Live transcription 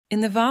In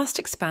the vast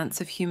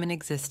expanse of human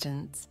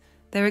existence,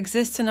 there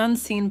exists an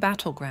unseen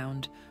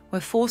battleground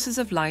where forces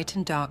of light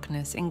and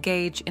darkness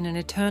engage in an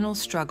eternal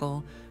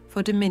struggle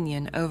for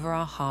dominion over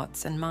our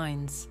hearts and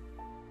minds.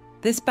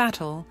 This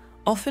battle,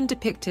 often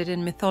depicted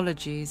in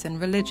mythologies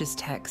and religious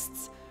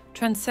texts,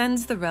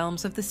 transcends the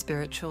realms of the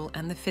spiritual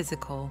and the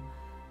physical,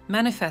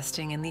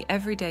 manifesting in the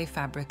everyday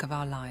fabric of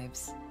our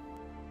lives.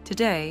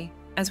 Today,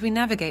 as we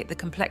navigate the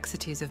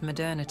complexities of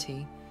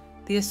modernity,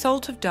 the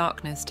assault of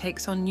darkness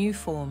takes on new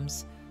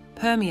forms,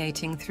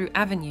 permeating through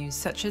avenues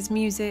such as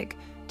music,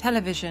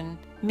 television,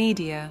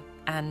 media,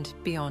 and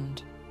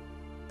beyond.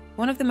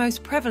 One of the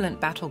most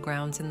prevalent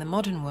battlegrounds in the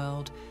modern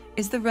world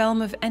is the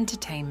realm of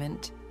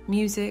entertainment,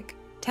 music,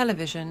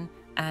 television,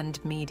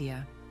 and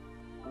media.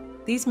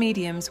 These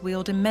mediums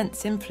wield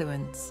immense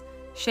influence,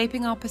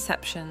 shaping our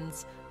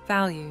perceptions,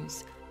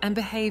 values, and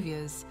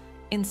behaviors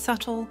in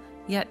subtle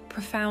yet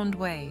profound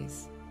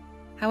ways.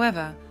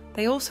 However,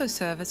 they also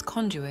serve as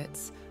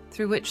conduits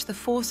through which the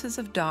forces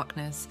of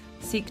darkness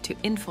seek to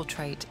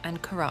infiltrate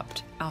and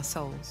corrupt our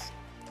souls.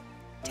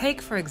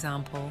 Take, for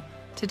example,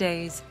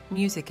 today's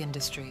music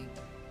industry,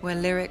 where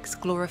lyrics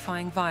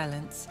glorifying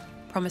violence,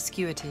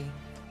 promiscuity,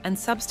 and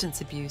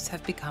substance abuse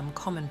have become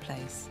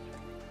commonplace.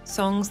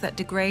 Songs that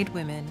degrade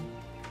women,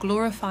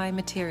 glorify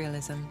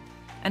materialism,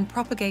 and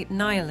propagate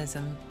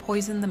nihilism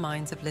poison the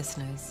minds of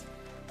listeners,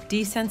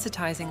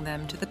 desensitizing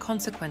them to the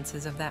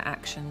consequences of their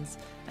actions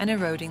and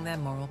eroding their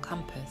moral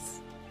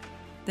compass.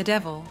 The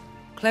devil,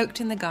 cloaked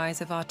in the guise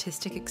of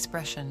artistic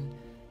expression,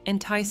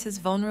 entices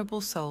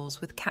vulnerable souls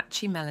with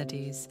catchy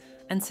melodies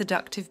and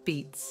seductive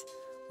beats,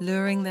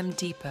 luring them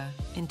deeper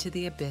into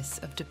the abyss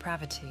of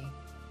depravity.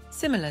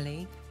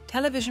 Similarly,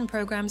 television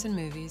programs and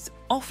movies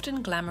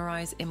often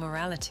glamorize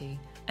immorality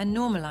and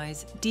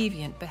normalize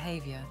deviant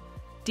behavior,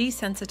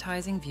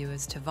 desensitizing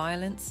viewers to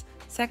violence,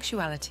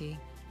 sexuality,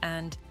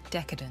 and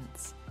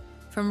decadence.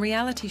 From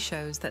reality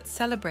shows that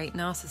celebrate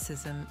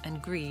narcissism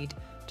and greed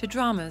to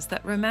dramas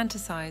that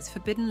romanticize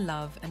forbidden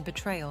love and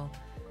betrayal,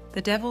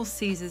 the devil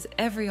seizes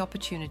every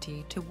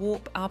opportunity to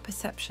warp our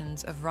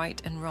perceptions of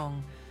right and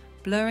wrong,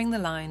 blurring the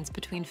lines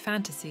between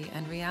fantasy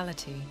and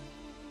reality.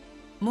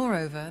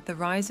 Moreover, the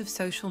rise of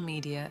social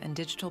media and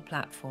digital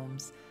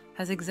platforms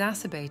has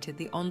exacerbated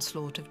the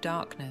onslaught of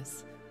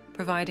darkness,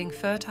 providing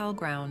fertile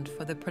ground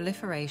for the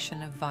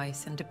proliferation of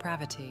vice and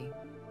depravity.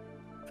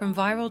 From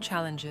viral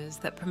challenges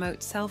that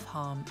promote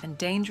self-harm and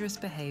dangerous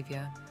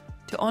behavior,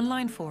 to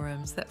online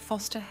forums that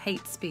foster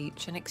hate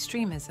speech and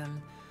extremism,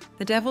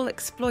 the devil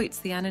exploits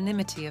the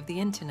anonymity of the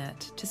internet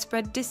to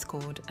spread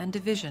discord and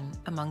division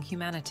among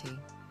humanity.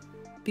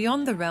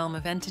 Beyond the realm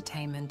of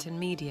entertainment and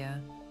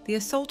media, the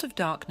assault of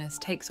darkness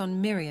takes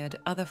on myriad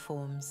other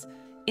forms,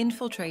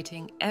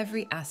 infiltrating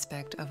every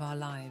aspect of our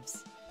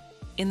lives.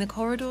 In the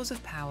corridors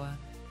of power,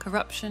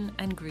 corruption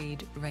and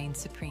greed reign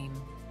supreme,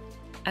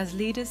 as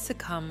leaders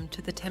succumb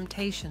to the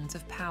temptations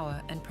of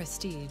power and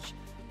prestige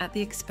at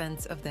the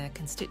expense of their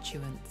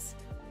constituents.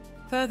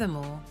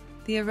 Furthermore,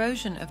 the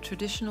erosion of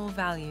traditional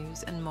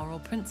values and moral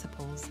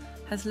principles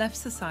has left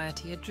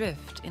society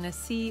adrift in a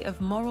sea of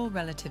moral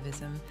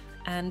relativism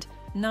and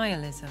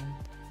nihilism,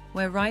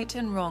 where right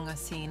and wrong are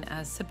seen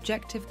as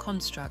subjective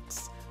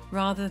constructs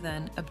rather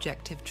than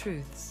objective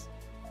truths.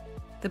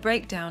 The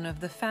breakdown of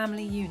the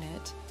family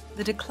unit,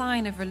 the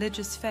decline of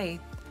religious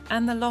faith,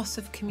 and the loss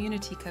of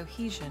community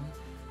cohesion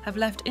have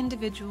left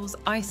individuals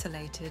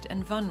isolated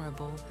and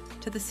vulnerable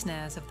to the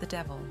snares of the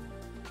devil.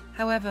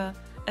 However,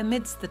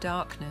 amidst the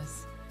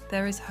darkness,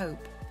 there is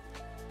hope.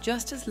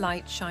 Just as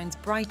light shines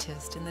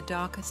brightest in the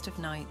darkest of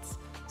nights,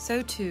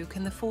 so too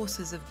can the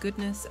forces of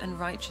goodness and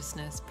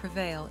righteousness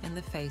prevail in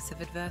the face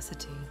of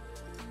adversity.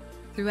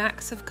 Through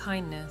acts of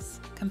kindness,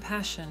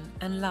 compassion,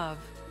 and love,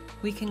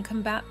 we can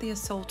combat the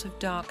assault of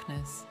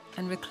darkness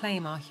and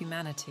reclaim our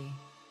humanity.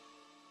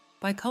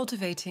 By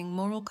cultivating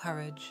moral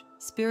courage,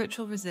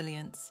 spiritual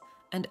resilience,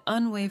 and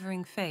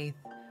unwavering faith,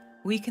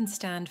 we can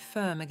stand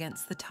firm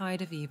against the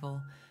tide of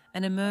evil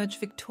and emerge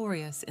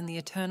victorious in the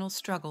eternal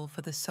struggle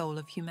for the soul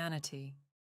of humanity.